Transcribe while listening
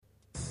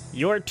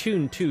You're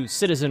tuned to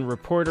Citizen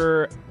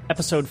Reporter,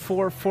 episode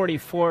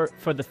 444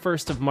 for the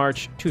 1st of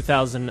March,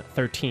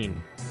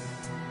 2013.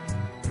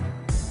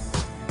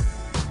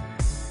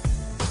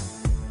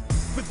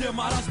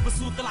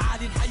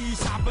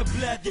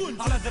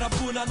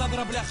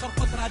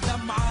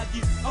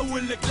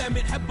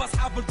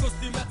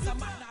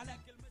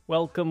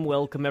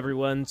 Welcome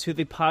everyone to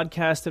the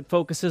podcast that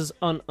focuses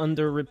on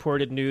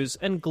underreported news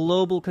and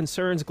global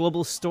concerns,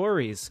 global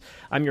stories.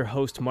 I'm your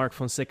host, Mark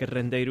Fonseca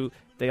Rendeiro.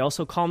 They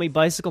also call me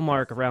Bicycle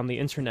Mark around the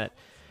internet.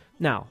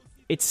 Now,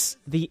 it's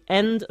the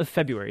end of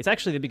February. It's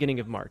actually the beginning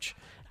of March.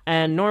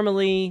 And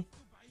normally,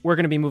 we're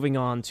going to be moving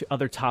on to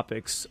other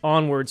topics,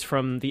 onwards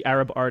from the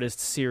Arab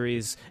Artists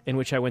series in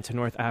which I went to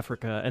North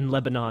Africa and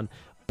Lebanon.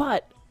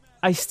 But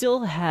I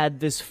still had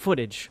this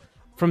footage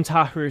from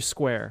Tahrir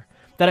Square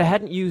that I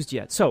hadn't used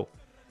yet. So,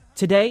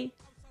 today,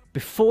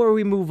 before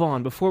we move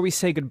on, before we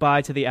say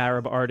goodbye to the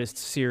Arab Artists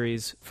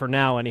series, for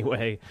now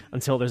anyway,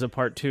 until there's a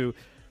part 2,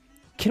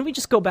 can we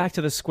just go back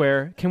to the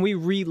square? Can we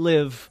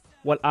relive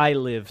what I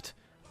lived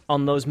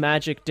on those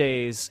magic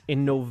days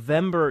in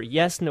November,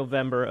 yes,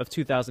 November of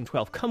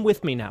 2012? Come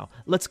with me now.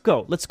 Let's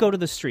go. Let's go to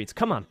the streets.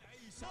 Come on.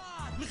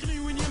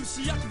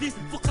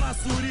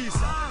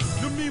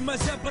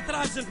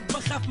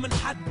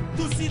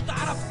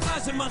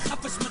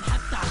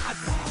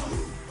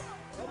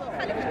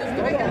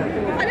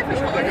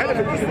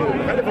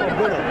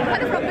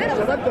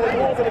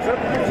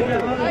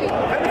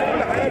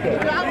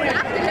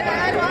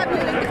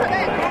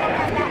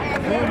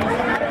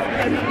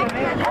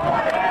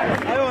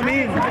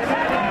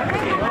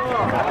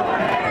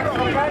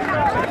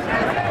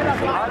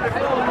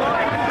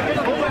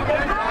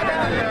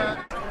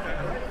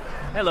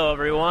 Hello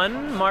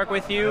everyone, Mark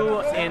with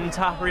you in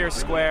Tahrir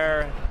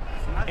Square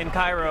in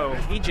Cairo,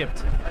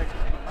 Egypt.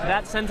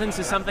 That sentence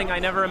is something I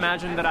never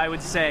imagined that I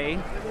would say.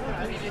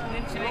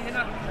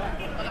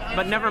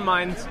 But never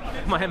mind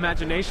my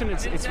imagination,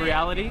 it's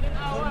reality.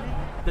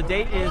 The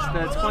date is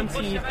the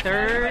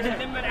 23rd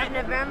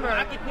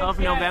of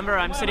November.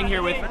 I'm sitting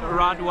here with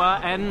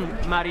Radwa, and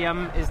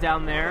Mariam is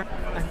down there,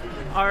 an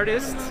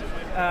artist,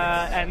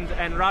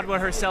 and Radwa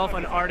herself,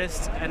 an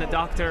artist and a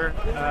doctor,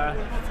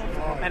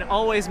 and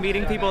always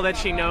meeting people that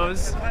she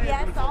knows.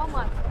 Yes,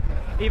 almost.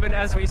 Even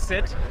as we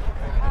sit.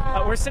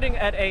 We're sitting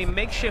at a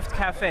makeshift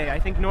cafe. I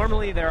think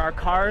normally there are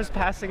cars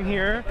passing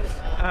here.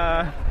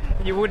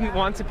 You wouldn't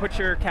want to put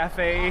your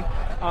cafe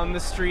on the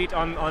street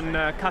on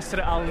Qasr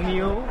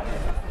al-Nil.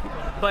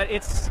 But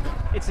it's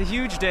a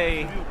huge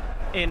day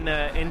in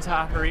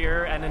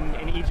Tahrir and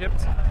in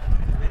Egypt.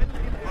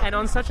 And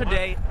on such a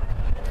day...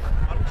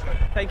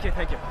 Thank you.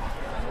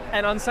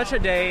 And on such a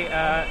day,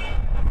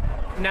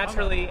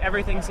 naturally,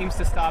 everything seems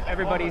to stop.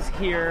 Everybody's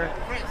here.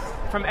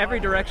 From every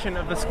direction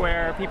of the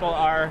square,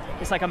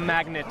 it's like a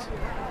magnet.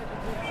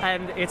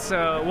 And it's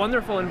a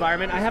wonderful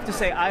environment. I have to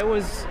say, I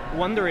was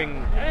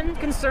wondering and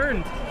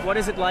concerned, what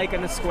is it like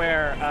in the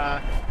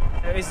square?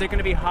 Is it going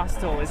to be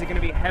hostile? Is it going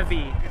to be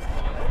heavy?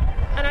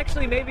 And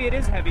actually, maybe it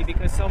is heavy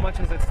because so much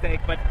is at stake,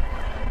 but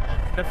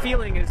the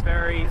feeling is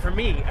for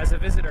me, as a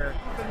visitor,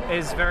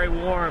 is very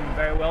warm,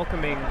 very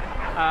welcoming.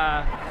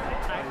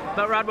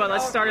 But Radwa,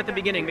 let's start at the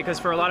beginning, because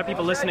for a lot of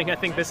people listening, I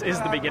think this is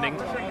the beginning.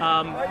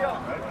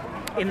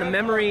 In the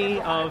memory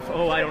of,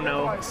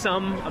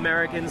 some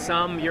Americans,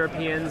 some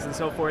Europeans, and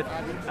so forth,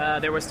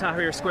 there was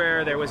Tahrir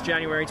Square, there was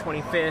January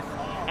 25th,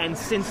 and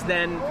since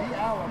then,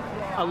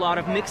 a lot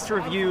of mixed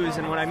reviews.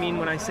 And what I mean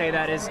when I say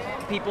that is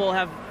people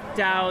have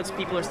doubts,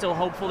 people are still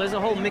hopeful. There's a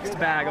whole mixed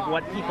bag of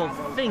what people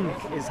think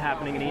is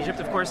happening in Egypt.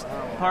 Of course,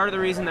 part of the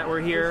reason that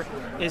we're here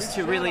is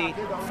to really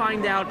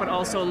find out, but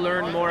also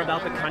learn more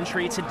about the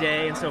country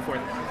today and so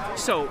forth.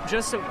 So,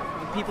 just so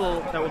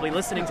people that will be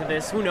listening to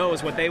this, who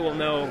knows what they will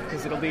know,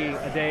 because it'll be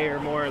a day or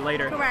more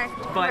later. Correct.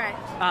 But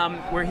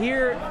we're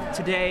here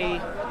today.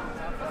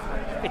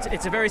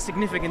 It's a very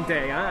significant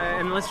day,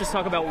 and let's just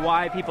talk about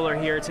why people are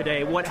here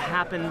today. What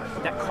happened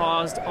that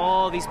caused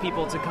all these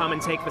people to come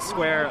and take the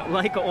square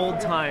like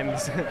old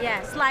times?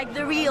 Yes, like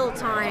the real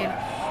time,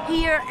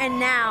 here and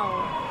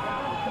now.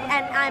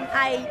 And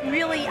I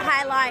really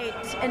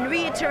highlight and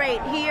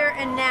reiterate here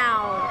and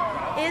now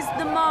is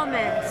the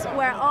moment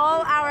where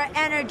all our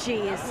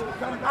energies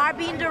are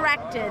being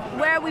directed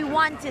where we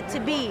want it to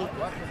be.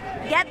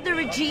 Get the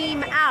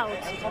regime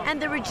out,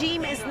 and the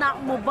regime is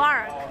not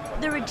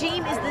Mubarak. The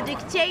regime is the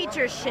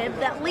dictatorship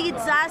that leads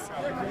us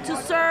to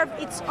serve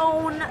its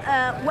own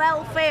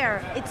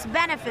welfare, its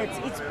benefits,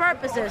 its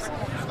purposes.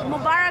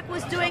 Mubarak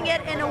was doing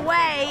it in a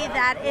way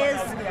that is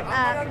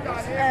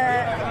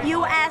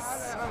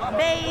U.S.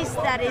 based,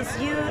 that is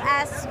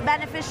U.S.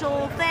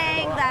 beneficial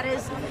thing, that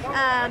is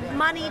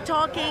money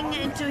talking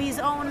into his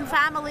own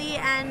family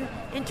and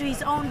into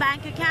his own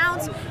bank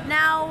accounts.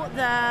 Now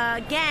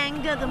the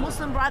gang, the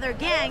Muslim Brother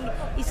gang,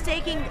 is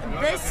taking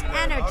this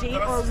energy,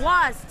 or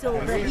was till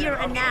the here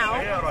and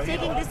now,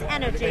 taking this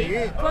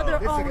energy for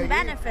their own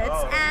benefits,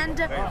 and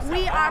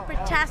we are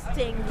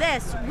protesting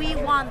this. We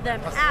want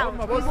them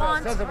out. We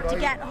want to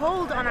get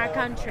hold on our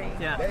country.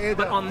 Yeah,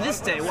 but on this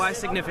day, why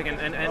significant?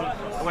 And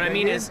what I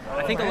mean is,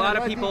 I think a lot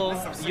of people,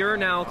 you're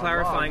now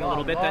clarifying a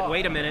little bit that,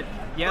 wait a minute,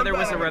 yeah, there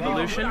was a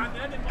revolution,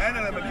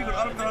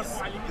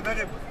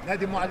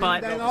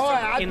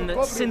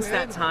 but since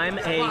that time,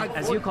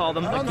 as you call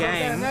them, a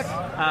gang,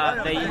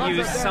 they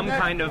used some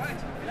kind of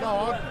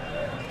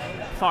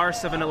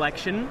farce of an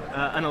election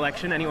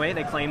anyway,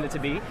 they claimed it to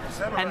be,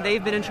 and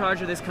they've been in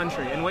charge of this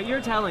country. And what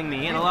you're telling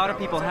me, and a lot of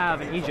people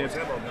have in Egypt,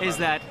 is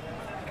that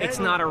it's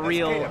not a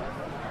real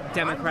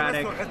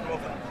democratic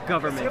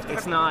government.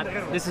 It's not.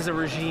 This is a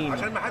regime.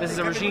 This is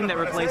a regime that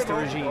replaced a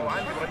regime.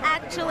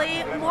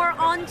 Actually, more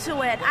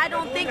onto it. I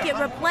don't think it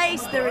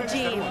replaced the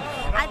regime.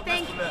 I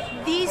think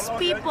these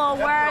people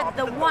were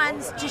the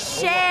ones to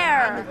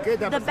share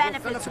the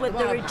benefits with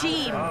the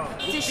regime,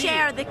 to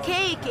share the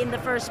cake in the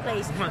first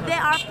place. They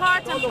are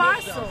part and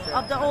parcel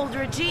of the old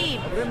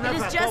regime. It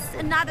is just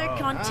another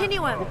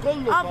continuum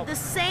of the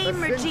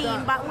same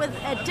regime, but with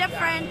a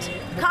different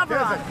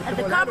cover-up. And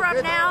the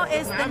cover-up now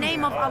is the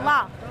name of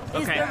Allah.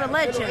 Is the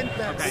religion.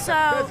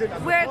 So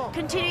we're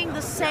continuing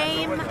the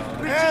same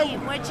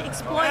regime which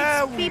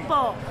exploits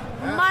people,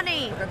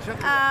 money,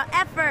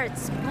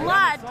 efforts,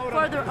 blood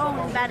for their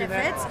own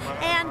benefits,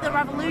 and the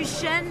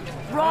revolution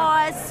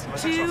draws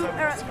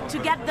to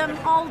get them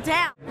all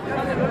down.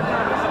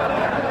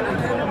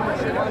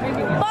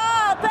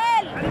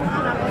 باطل!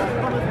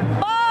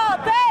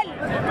 باطل!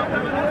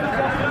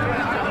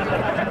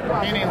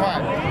 Meaning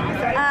what?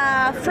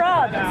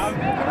 Fraud.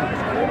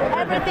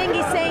 Everything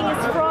he's saying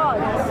is fraud.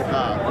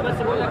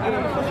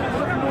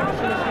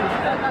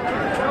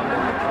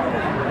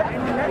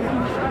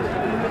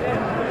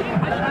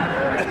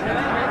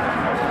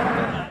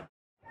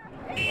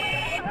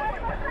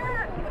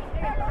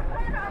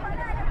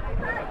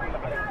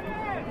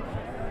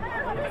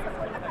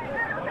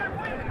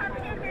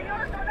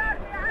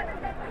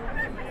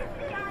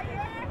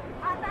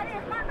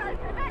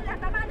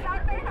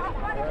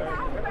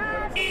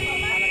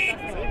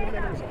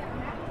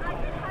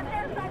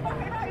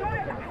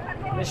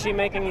 Is she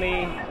making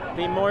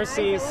the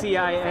Morsi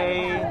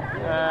CIA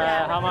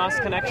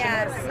Hamas connection?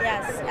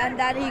 Yes, and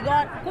that he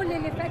got.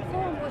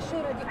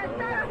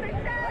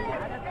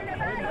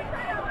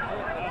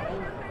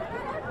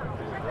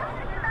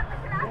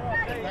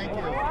 Thank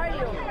you. How are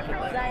you?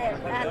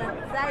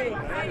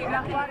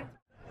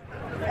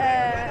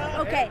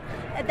 Okay,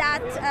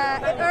 that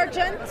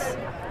urgent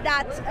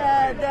that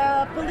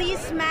the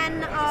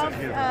policemen of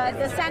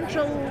the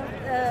Central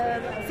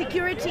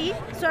Security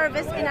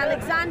Service in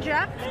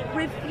Alexandria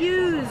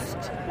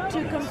refused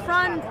to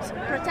confront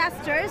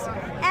protesters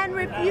and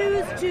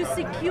refused to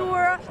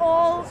secure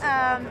all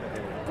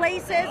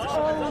places,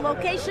 all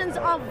locations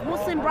of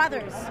Muslim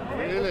Brothers.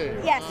 Really?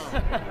 Yes,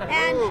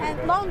 and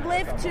long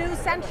live to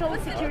Central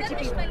Security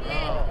people.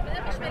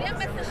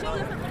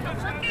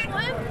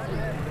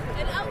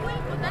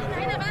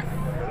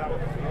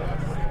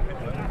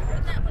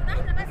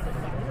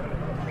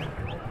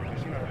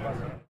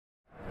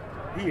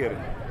 Here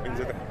in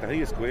the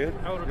Tahrir Square,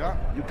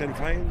 you can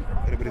find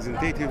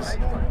representatives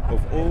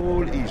of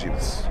all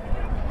Egypts.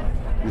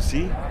 You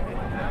see,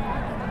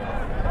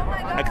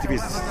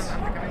 activists,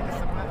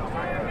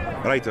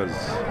 writers,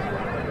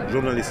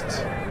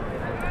 journalists,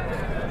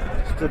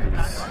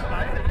 students,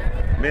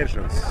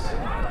 merchants,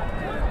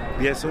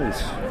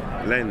 peasants,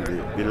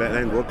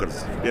 land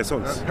workers,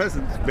 peasants,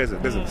 Peasants.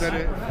 peasants,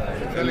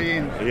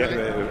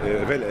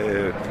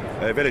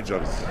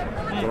 villagers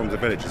from the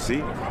village. You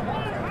see.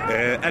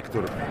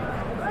 Actors,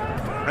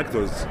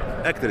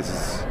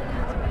 actresses,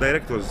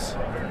 directors,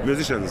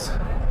 musicians,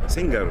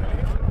 singers,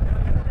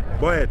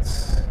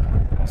 poets,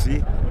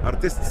 see,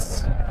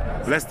 artists,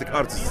 plastic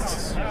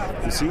artists,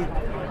 you see.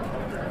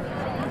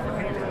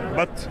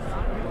 But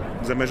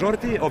the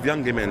majority of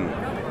young men,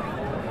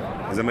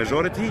 the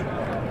majority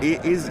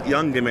is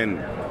young men,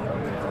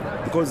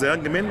 because the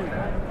young men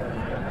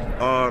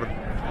are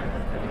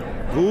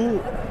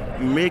who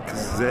make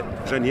the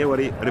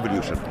January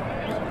Revolution.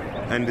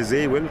 And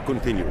they will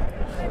continue.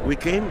 We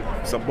came,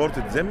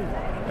 supported them,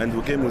 and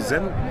we came with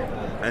them,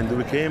 and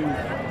we came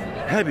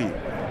happy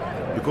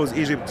because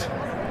Egypt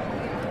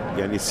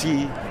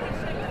see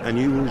a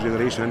new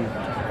generation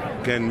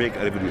can make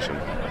a revolution,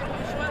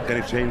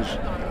 can change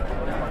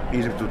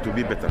Egypt to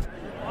be better.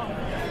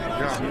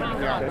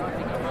 Yeah.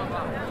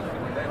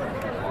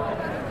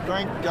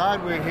 Thank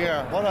God we're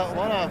here. What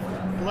a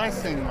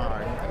blessing,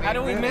 Mark. How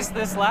did we miss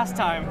this last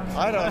time?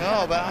 I don't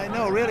know, but I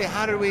know really.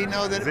 How did we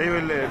know that? They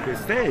will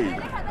stay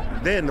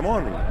there in the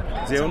morning.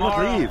 They will not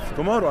leave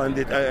tomorrow and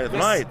at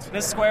night.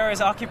 This square is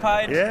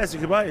occupied? Yes,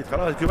 occupied.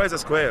 Occupy the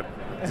square.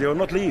 They will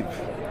not leave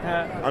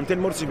until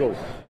Morsi go.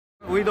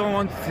 We don't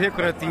want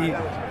security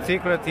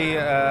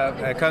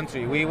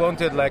country. We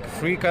wanted like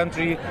free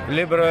country,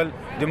 liberal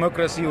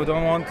democracy. We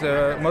don't want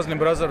Muslim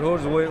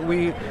Brotherhood.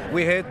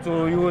 We hate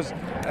to use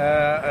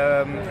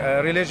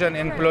religion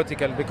in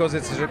political because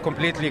it's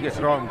completely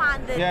wrong.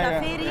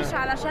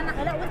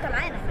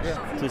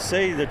 To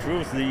say the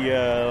truth,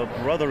 the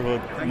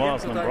Brotherhood,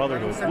 Muslim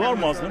Brotherhood, we are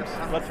Muslims,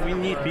 but we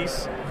need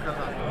peace.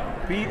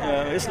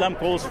 Islam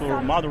calls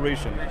for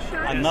moderation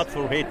and not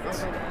for hate,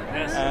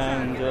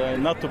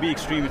 and not to be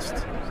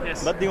extremist.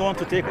 Yes. but they want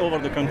to take over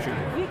the country.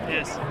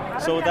 Yes.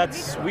 So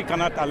we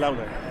cannot allow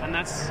that. And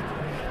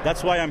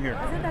That's why I'm here.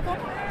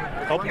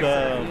 Hope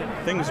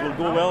things will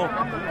go well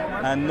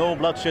and no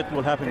bloodshed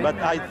will happen. But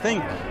I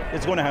think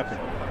it's going to happen.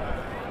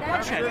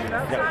 bloodshed.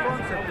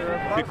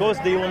 Yeah. Because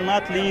they will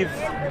not leave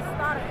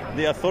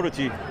the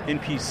authority in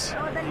peace.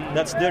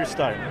 That's their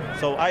style.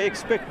 So I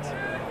expect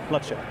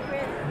bloodshed,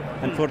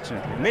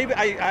 unfortunately. Maybe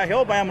I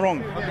hope I am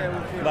wrong,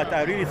 but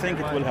I really think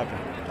it will happen.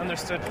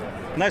 Understood.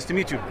 Nice to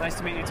meet you. Nice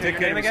to meet you too. Take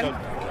Your care name of again?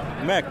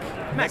 yourself. Mac.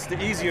 That's the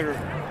easier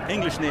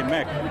English name,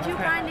 Mac. Would you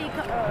kindly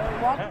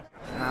walk?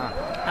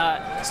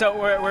 So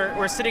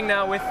we're sitting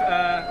now with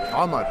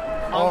Omar.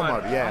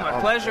 Omar, yeah. Omar.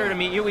 Omar. Pleasure to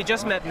meet you. We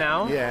just met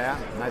now. Yeah,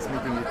 nice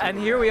meeting you. And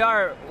here we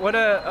are. What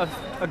a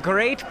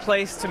great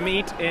place to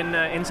meet in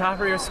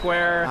Tahrir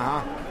Square.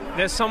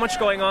 There's so much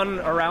going on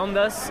around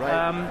us.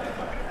 Right.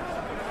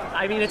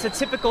 I mean, it's a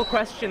typical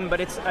question, but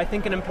it's, I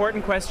think, an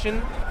important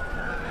question.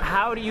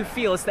 How do you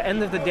feel? It's the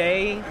end of the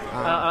day,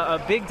 a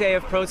big day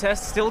of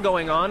protest still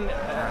going on.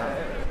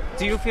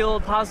 Do you feel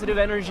positive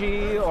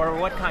energy, or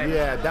what kind?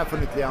 Yeah,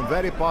 definitely. I'm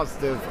very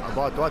positive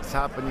about what's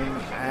happening,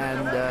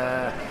 and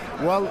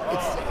well,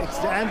 it's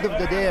the end of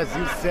the day, as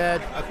you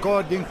said,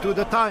 according to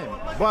the time.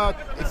 But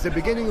it's the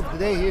beginning of the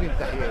day here in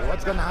Tahrir.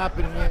 What's going to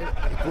happen here?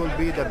 It will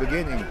be the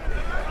beginning,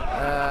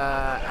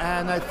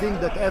 and I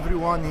think that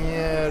everyone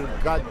here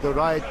got the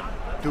right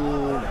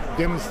to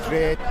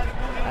demonstrate,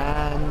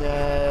 and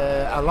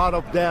a lot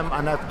of them,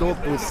 and I've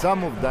talked with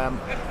some of them,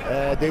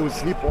 they will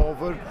sleep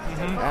over,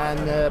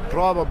 and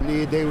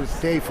probably they will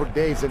stay for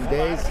days and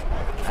days,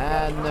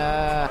 and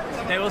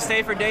They will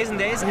stay for days and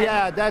days?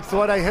 yeah, that's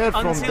what I heard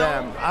from Until-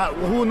 them.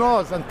 Who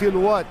knows until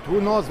what? Who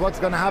knows what's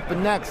going to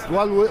happen next?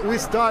 Well, we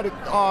started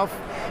off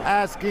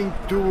asking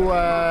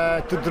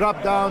to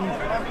drop down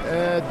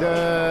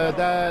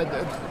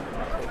the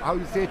how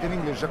you say it in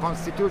English, the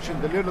Constitution,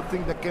 the little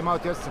thing that came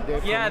out yesterday.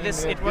 from Yeah,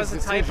 it was a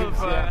type of...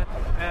 decisions,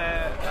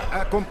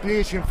 a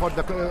completion for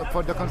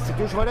the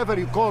Constitution, whatever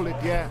you call it,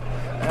 yeah.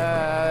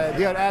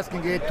 They are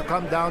asking it to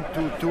come down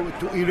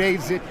to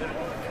erase it.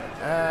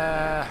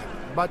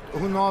 But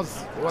who knows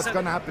what's So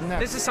going to happen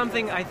next? This is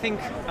something I think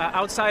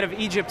outside of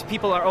Egypt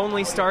people are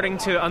only starting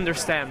to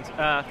understand,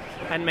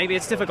 and maybe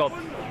it's difficult.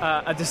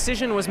 A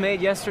decision was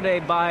made yesterday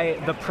by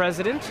the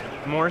president,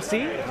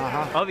 Morsi,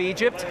 of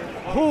Egypt,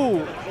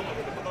 who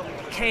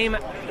came.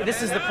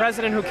 This is the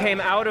president who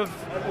came out of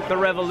the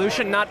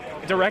revolution, not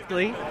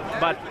directly,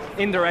 but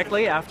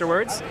indirectly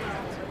afterwards.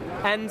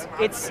 And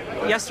it's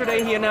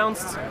yesterday he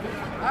announced,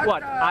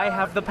 what? I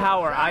have the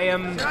power. I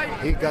am.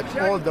 He got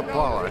all the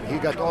power. He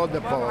got all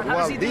the power. How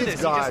does he do these this?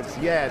 He guys,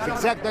 just- yes,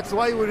 exactly. That's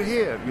why we're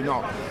here. You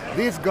know,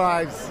 these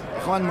guys,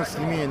 Ikhwan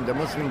Muslimin, the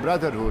Muslim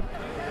Brotherhood,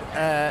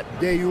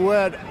 they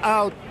were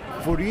out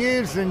for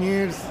years and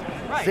years,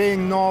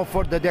 saying no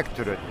for the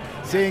dictatorate,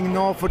 saying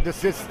no for the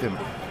system.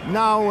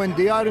 Now, when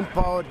they are in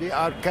power, they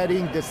are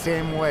carrying the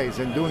same ways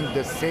and doing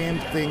the same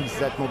things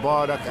that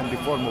Mubarak and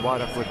before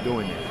Mubarak were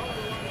doing.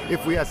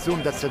 If we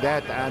assume that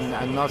Sadat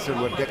and Nasser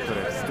were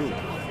dictators too.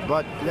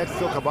 But let's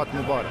talk about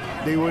Mubarak.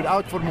 They were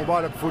out for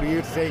Mubarak for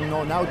years saying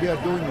no. Now they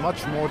are doing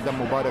much more than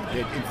Mubarak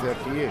did in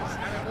 30 years.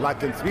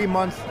 Like in 3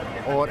 months,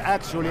 or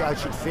actually I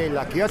should say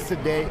like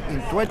yesterday, in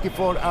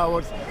 24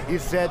 hours, he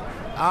said,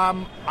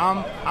 I'm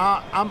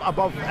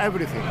above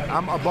everything.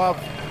 I'm above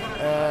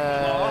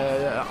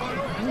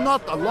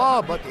not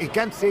Allah, but he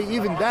can't say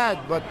even that.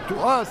 But to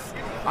us,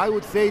 I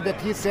would say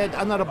that he said,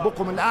 "Ana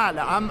rabbukum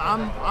al-a'la."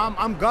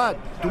 I'm God.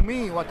 To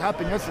me, what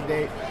happened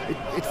yesterday,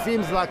 it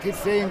seems like he's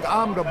saying,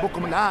 "I'm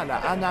rabbukum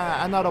al-a'la."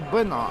 Ana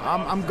rabbina.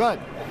 I'm God.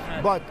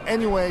 But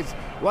anyways,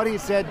 what he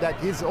said that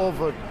he's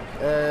over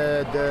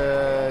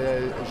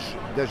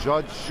the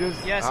judges.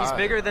 Yes, he's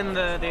bigger than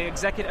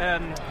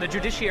the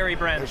judiciary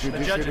branch. The the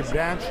judiciary judges.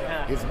 branch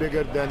Yeah. is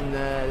bigger than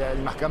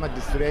المحكمة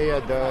الدستورية,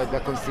 the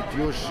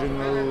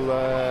constitutional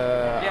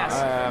Yes.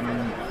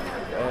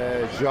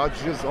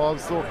 judges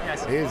also.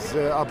 Yes. He's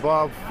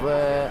above,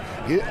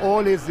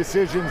 all his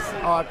decisions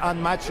are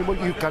unmatchable.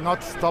 You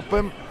cannot stop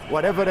him.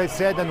 Whatever I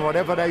said and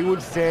whatever I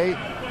will say.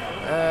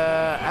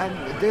 And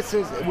this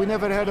is, we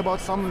never heard about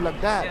something like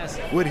that. Yes.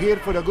 We're here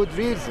for a good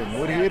reason.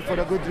 We're here for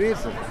a good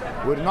reason.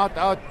 We're not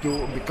out to,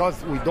 because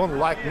we don't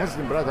like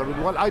Muslim Brotherhood.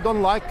 Well, I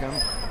don't like him,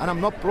 and I'm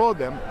not pro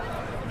them,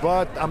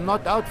 but I'm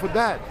not out for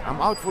that.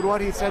 I'm out for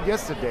what he said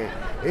yesterday.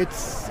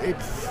 It's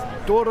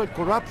total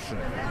corruption.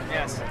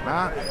 Yes.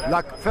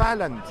 Like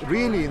Fallon,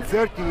 really, in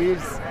 30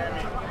 years,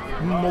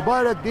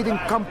 Mubarak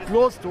didn't come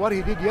close to what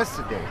he did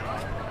yesterday.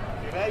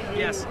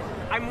 Yes.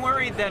 I'm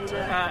worried that,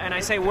 and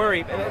I say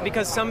worry,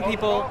 because some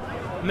people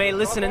may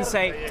listen and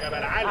say,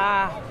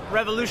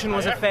 revolution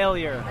was a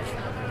failure.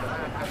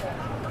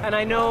 And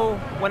I know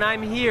when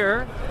I'm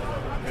here,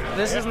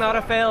 this is not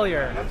a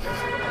failure.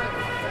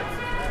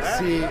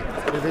 See,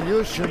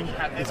 revolution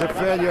is a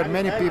failure.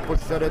 Many people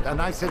said it,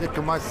 and I said it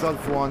to myself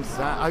once.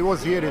 I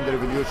was here in the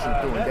revolution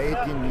too.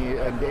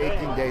 In the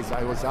 18 days,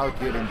 I was out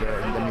here in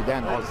the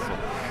Medan also.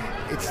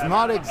 It's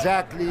not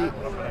exactly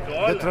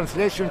the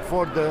translation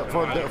for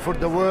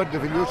the word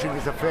revolution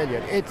is a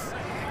failure.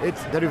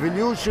 it's the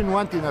revolution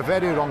went in a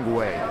very wrong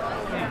way,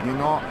 you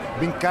know,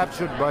 being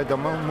captured by the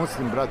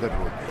Muslim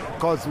Brotherhood.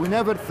 Because we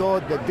never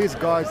thought that these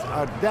guys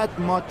are that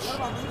much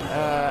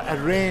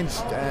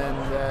arranged and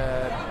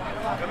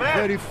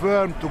very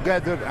firm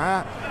together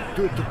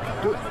to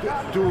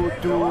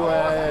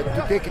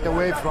take it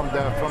away from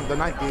the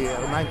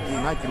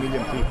 90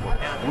 million people.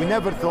 We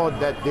never thought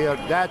that they are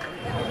that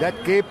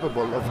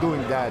capable of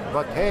doing that.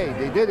 But hey,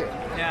 they did it.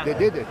 Yeah. They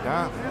did it.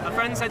 A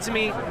friend said to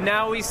me,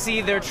 now we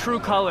see their true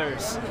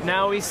colors.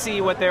 Now we see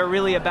what they're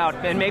really about.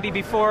 And maybe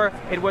before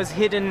it was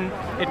hidden,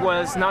 it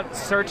was not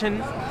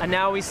certain. And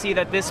now we see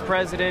that this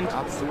president...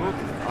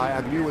 Absolutely. I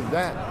agree with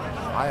that.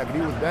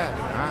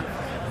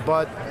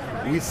 But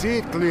we see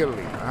it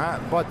clearly.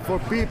 But for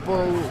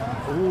people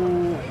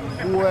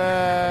who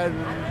are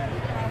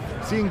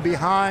seeing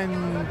behind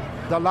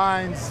the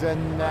lines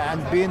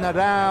and being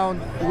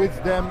around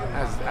with them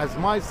as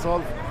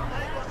myself,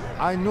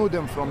 I knew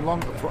them for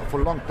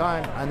a long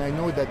time, and I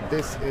knew that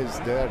this is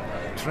their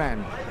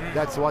trend.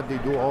 That's what they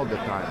do all the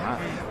time.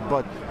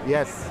 But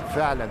yes,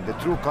 فعلا, the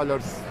true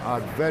colors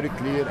are very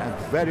clear and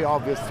very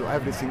obvious to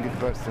every single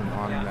person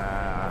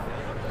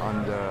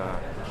on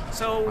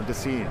the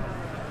scene.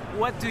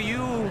 What do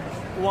you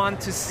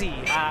want to see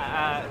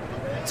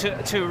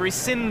to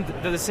rescind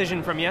the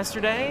decision from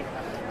yesterday?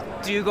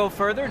 Do you go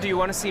further? Do you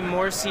want to see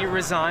Morsi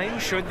resign?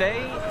 Should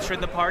they? Should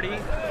the party?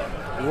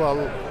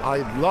 Well,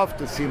 I'd love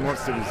to see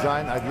Morsi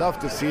resign. I'd love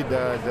to see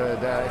the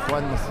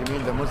Ikhwan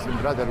Muslimin, the Muslim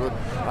Brotherhood,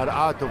 are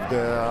out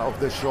of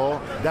the show,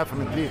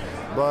 definitely.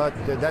 But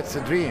that's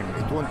a dream.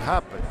 It won't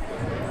happen.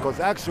 Because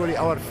actually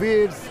our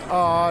fears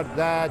are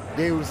that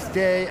they will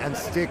stay and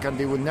stick and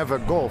they will never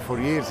go for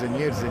years and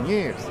years and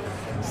years.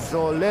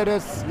 So let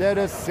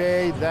us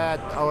say that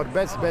our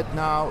best bet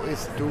now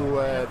is to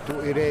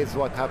erase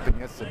what happened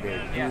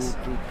yesterday, Yes.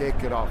 to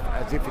take it off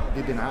as if it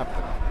didn't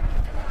happen.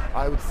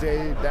 I would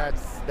say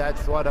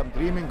that's what I'm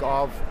dreaming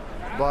of.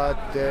 But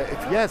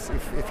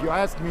if you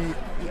ask me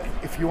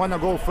if you want to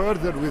go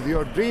further with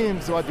your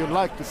dreams, what you'd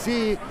like to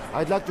see,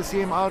 I'd like to see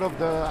him out of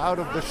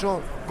the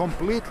show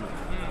completely.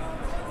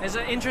 There's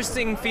an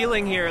interesting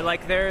feeling here,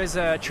 like there is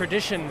a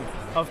tradition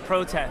of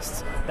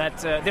protests,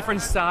 that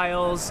different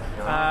styles,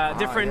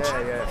 different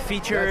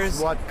features.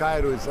 That's what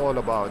Cairo is all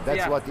about.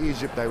 That's what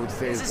Egypt, I would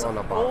say, is all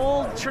about.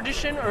 Old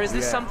tradition, or is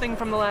this something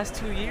from the last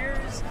 2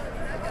 years?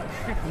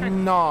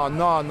 No.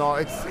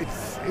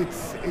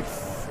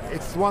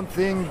 It's one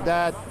thing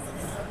that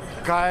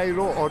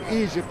Cairo or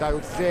Egypt, I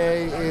would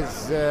say,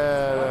 is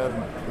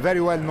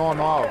very well known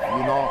of,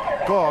 you know,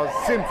 because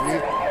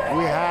simply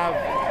we have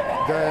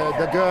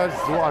the girls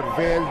who are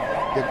veiled,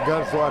 the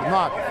girls who are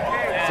not.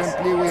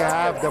 Simply we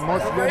have the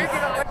Muslims.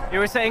 You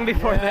were saying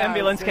before the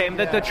ambulance came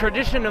that the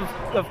tradition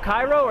of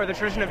Cairo or the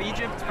tradition of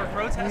Egypt for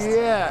protests?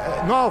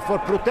 Yeah, no, for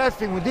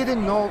protesting, we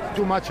didn't know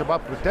too much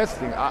about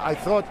protesting. I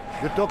thought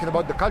you're talking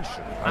about the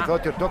culture. I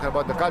thought you're talking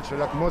about the culture,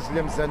 like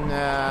Muslims and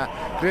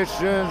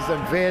Christians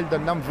and veiled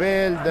and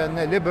non-veiled and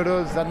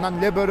liberals and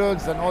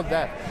non-liberals and all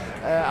that.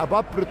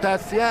 About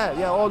protests,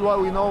 all what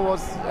we know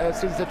was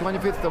since the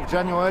 25th of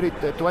January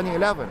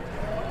 2011.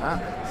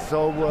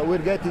 So we're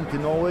getting to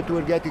know it.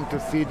 We're getting to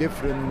see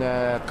different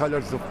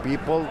colors of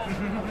people.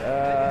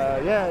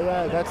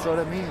 That's what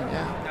I mean.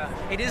 Yeah.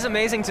 It is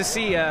amazing to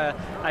see.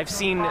 I've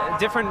seen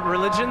different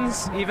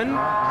religions, even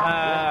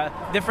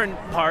different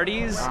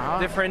parties,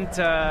 different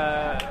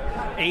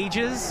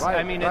ages.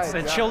 I mean, it's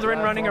children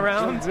running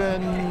around.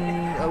 Children,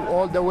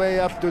 all the way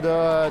up to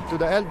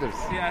the elders.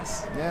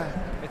 Yes. Yeah.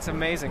 It's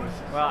amazing.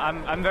 Well,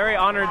 I'm very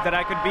honored that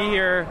I could be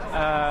here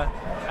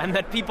and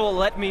that people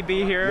let me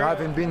be here. You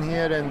haven't been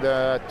here in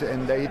the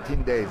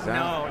 18 days, huh?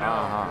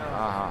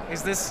 No.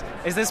 Is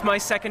this my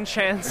second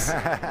chance?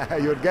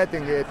 You're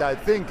getting it. I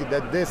think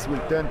that this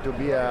will turn to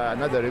be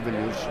another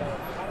revolution,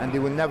 and they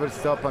will never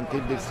stop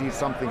until they see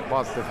something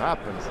positive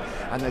happens.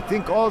 And I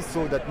think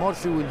also that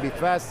Morsi will be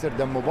faster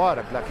than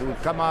Mubarak. Like he will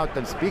come out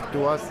and speak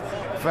to us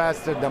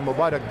faster than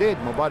Mubarak did.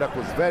 Mubarak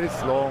was very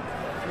slow,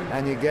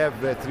 and he gave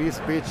 3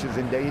 speeches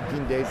in the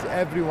 18 days.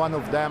 Every one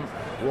of them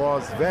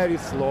was very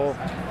slow.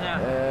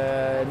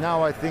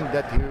 Now I think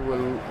that he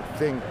will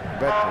think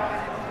better.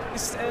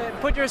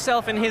 Put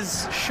yourself in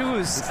his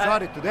shoes. He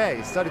started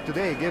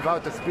today. He gave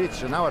out a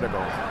speech an hour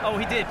ago. Oh,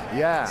 he did?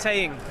 Yeah.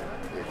 Saying?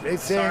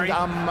 He's saying,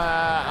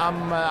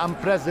 I'm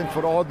president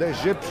for all the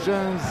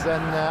Egyptians,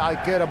 and I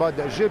care about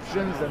the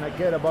Egyptians, and I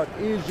care about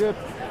Egypt.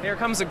 There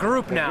comes a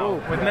group now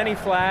with many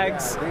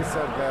flags. These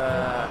are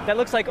that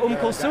looks like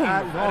Kulthum.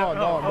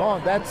 No.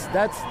 That's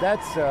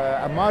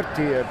a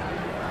martyr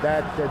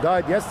that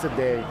died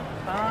yesterday.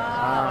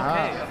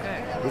 Okay.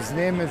 His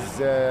name is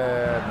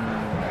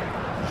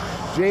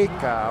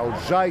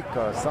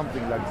Jaika,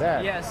 something like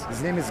that. Yes.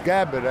 His name is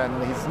Gaber,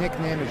 and his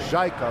nickname is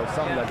Jaika or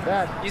something like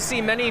that. You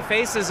see many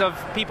faces of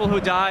people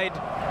who died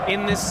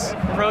in this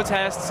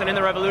protests and in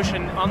the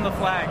revolution on the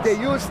flags. They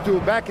used to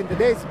back in the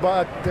days,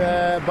 but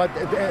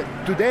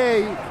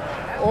today,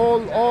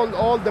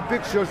 all the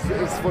pictures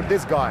is for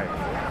this guy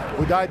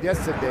who died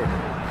yesterday.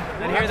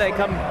 And here they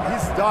come.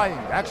 He's dying.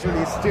 Actually,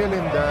 he's still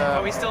in the.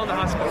 Oh, he's still in the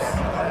hospital.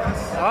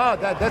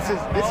 This is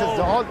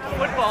the old.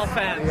 Football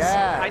fans.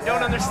 Yeah. I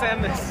don't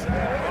understand this.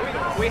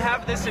 We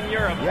have this in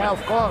Europe. Yeah,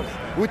 of course.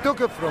 We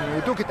took it from you.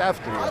 We took it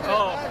after you.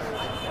 Oh.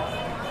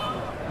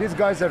 These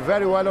guys are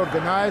very well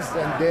organized,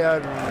 and they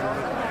are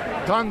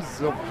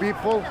tons of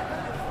people.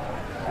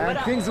 And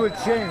things will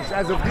change.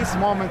 As of this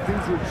moment,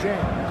 things will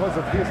change because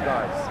of these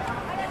guys.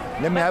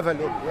 Let me have a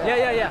look.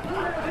 Yeah.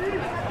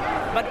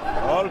 But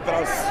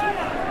Ultras.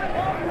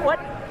 what?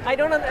 I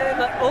don't know.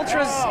 The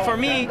ultras, for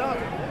me,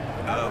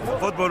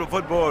 Football.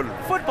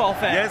 football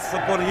fans. Yes,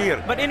 football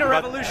here. But in a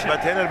revolution.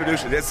 But in a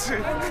revolution, yes.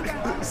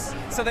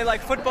 So they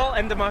like football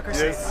and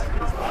democracy. Yes.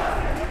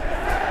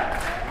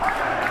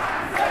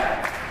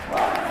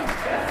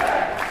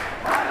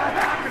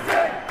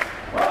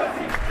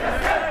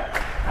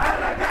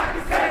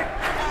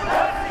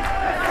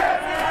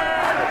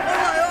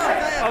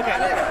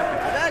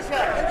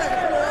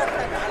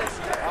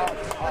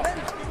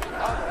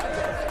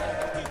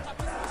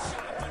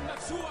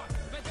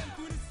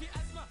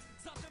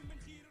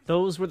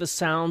 Those were the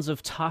sounds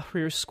of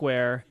Tahrir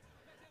Square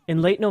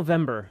in late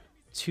November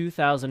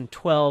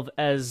 2012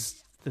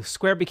 as the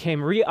square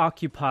became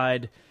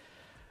reoccupied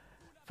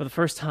for the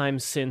first time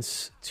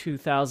since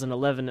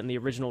 2011 and the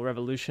original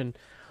revolution.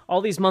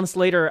 All these months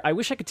later, I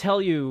wish I could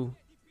tell you,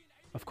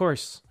 of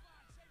course,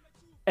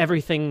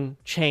 everything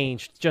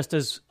changed just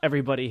as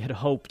everybody had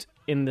hoped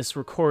in this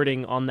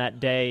recording on that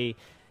day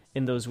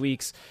in those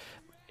weeks.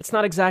 It's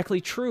not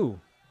exactly true.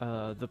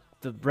 The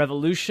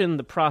revolution,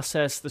 the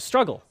process, the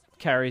struggle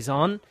carries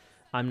on.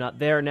 I'm not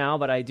there now,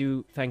 but I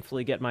do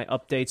thankfully get my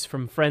updates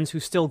from friends who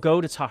still go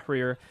to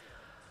Tahrir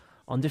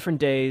on different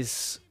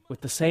days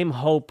with the same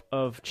hope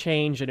of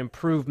change and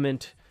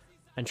improvement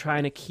and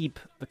trying to keep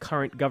the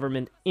current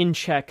government in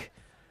check.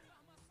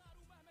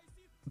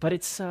 But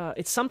it's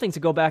something to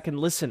go back and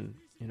listen.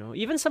 You know,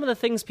 even some of the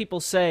things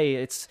people say,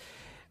 it's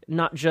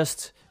not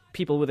just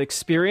people with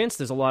experience.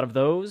 There's a lot of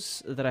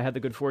those that I had the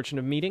good fortune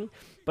of meeting,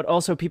 but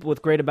also people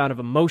with great amount of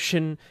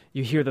emotion.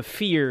 You hear the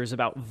fears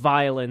about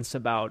violence,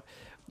 about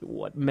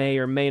what may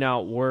or may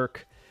not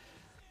work.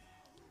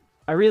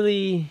 I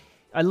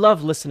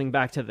love listening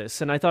back to this,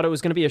 and I thought it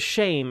was going to be a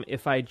shame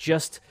if I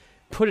just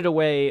put it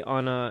away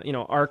on a,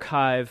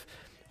 archive.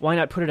 Why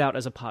not put it out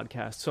as a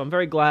podcast? So I'm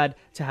very glad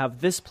to have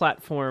this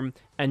platform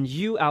and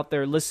you out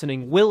there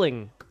listening,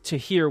 willing to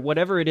hear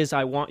whatever it is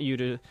I want you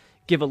to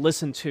give a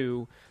listen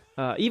to.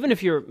 Even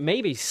if you're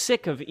maybe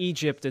sick of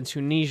Egypt and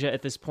Tunisia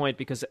at this point,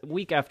 because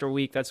week after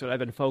week, that's what I've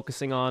been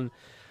focusing on.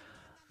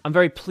 I'm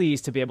very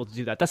pleased to be able to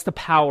do that. That's the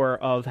power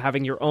of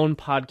having your own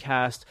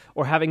podcast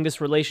or having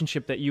this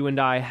relationship that you and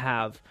I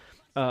have.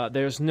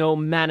 There's no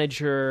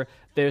manager,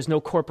 there's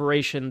no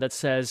corporation that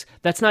says,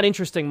 that's not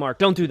interesting, Mark,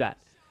 don't do that.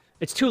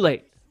 It's too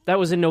late. That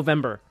was in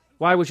November.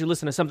 Why would you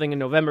listen to something in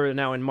November and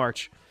now in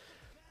March?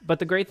 But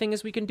the great thing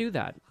is we can do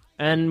that.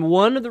 And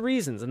one of the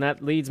reasons, and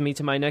that leads me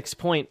to my next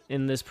point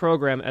in this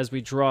program as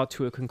we draw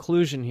to a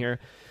conclusion here,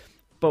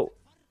 but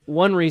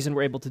one reason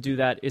we're able to do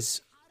that is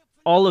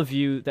all of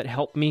you that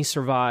help me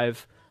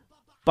survive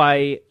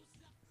by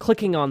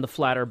clicking on the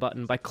Flatter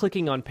button, by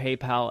clicking on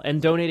PayPal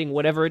and donating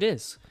whatever it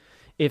is.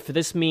 If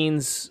this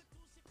means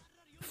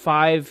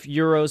 €5,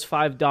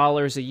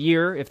 $5 a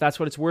year, if that's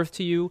what it's worth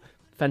to you,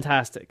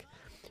 fantastic.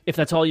 If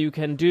that's all you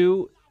can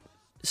do,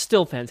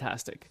 still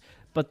fantastic.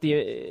 But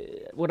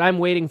what I'm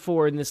waiting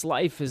for in this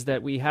life is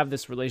that we have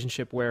this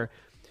relationship where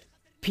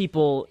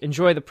people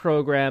enjoy the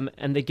program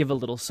and they give a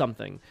little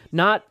something.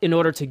 Not in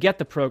order to get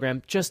the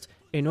program, just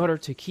in order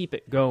to keep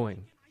it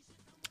going.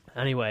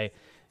 Anyway,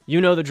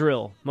 you know the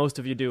drill. Most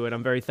of you do, and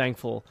I'm very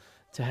thankful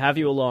to have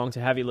you along, to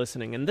have you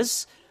listening. And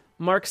this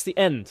marks the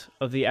end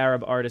of the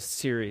Arab Artist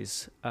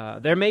series.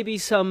 There may be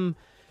some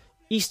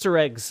Easter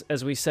eggs,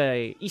 as we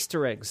say,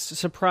 Easter eggs,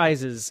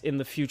 surprises in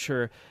the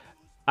future.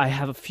 I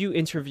have a few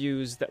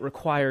interviews that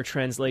require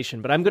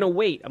translation, but I'm going to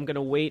wait. I'm going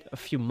to wait a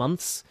few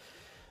months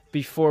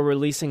before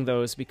releasing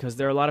those because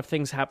there are a lot of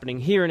things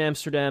happening here in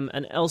Amsterdam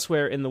and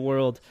elsewhere in the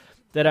world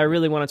that I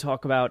really want to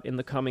talk about in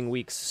the coming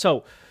weeks.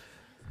 So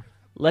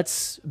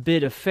let's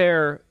bid a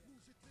fair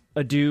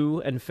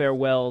adieu and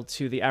farewell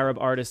to the Arab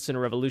Artists in a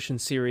Revolution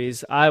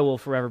series. I will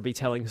forever be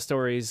telling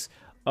stories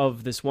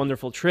of this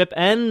wonderful trip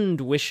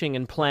and wishing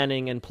and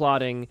planning and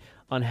plotting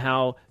on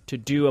how to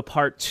do a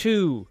part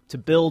 2, to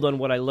build on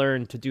what I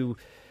learned, to do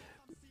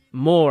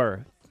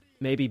more,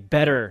 maybe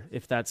better,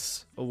 if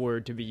that's a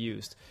word to be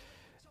used.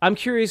 I'm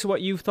curious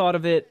what you've thought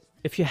of it.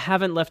 If you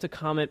haven't left a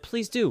comment,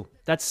 please do.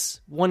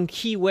 That's one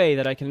key way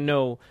that I can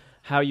know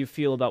how you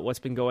feel about what's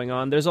been going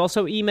on. There's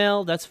also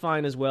email. That's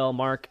fine as well.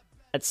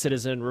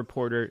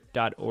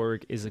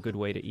 mark@citizenreporter.org is a good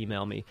way to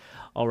email me.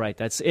 All right,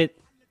 that's it.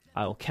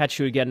 I'll catch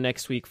you again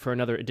next week for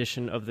another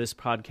edition of this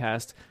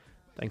podcast.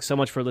 Thanks so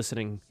much for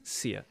listening.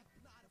 See ya.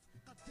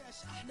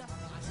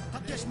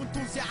 قداش من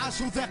تونسي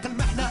عاش وذاق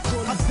المحنة،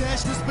 قداش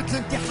نسبة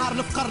الانتحار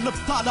الفقر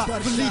البطالة،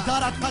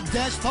 بالإدارات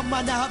قداش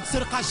ثمناها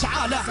بسرقة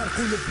شعالة.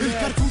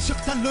 الكرتوش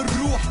اقتل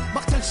الروح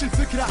ما قتلش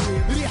الفكرة،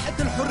 ريحة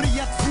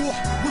الحرية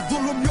تفوح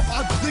والظلم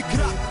يقعد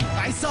ذكرى.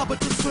 عصابة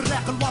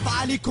السراق الوضع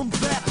عليكم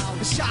ضاق،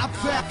 الشعب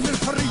فاق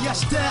للحرية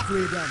اشتاق.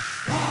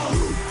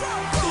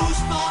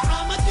 Touche pas à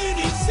ma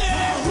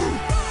Tunisie,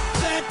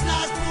 faites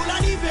place pour la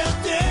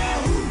liberté,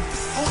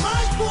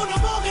 hommage pour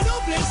nos morts et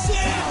nos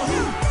blessés,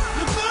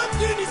 le peuple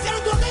tunisien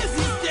doit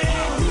résister.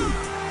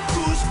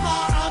 Touche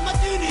pas à ma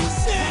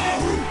Tunisie,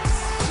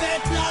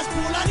 faites place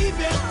pour la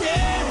liberté,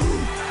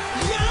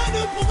 rien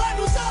ne pourra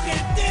nous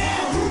arrêter,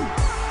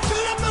 que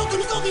la peur de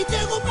l'autorité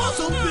repose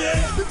en paix.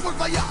 بتقول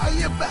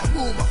ضياعية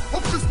مهمومة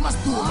وفلوس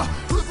مصدومة،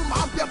 فلوس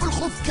معبية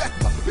بالخوف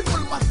كاتمة،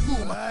 بتقول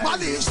مظلومة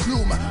معليش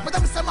لومة،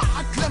 مادام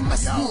سمعها كلام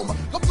مسمومة،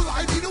 غضوا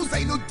العينين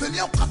وزينوا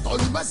الدنيا وقطعوا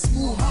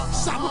المسمومة.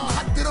 الشعب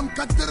مخدر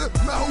مكدر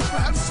ما هو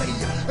فاهم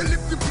شيء، اللي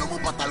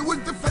بتفهمه بطل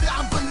وانت فريق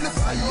عم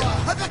بالفيا.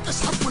 هذاك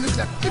شحب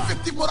ونجلك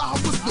كيف وراهم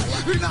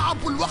وصلوا،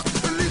 يلعبوا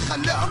الوقت اللي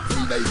خلاهم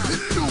فينا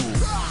يذلوا.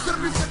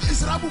 سربي في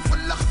الإجرام وفي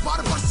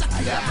الأخبار برشا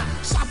كلام،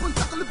 شعب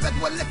انتقل بلاد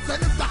ولا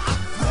الثاني بتاع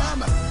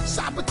أفهام.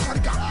 الشعب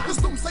تفرقع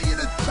وسطه مسيل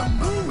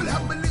الدم،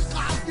 والهم اللي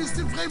قاعد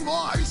يصير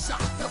فريمون عيش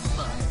على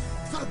الدم.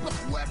 ضرب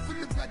قوات في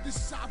البلاد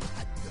الشعب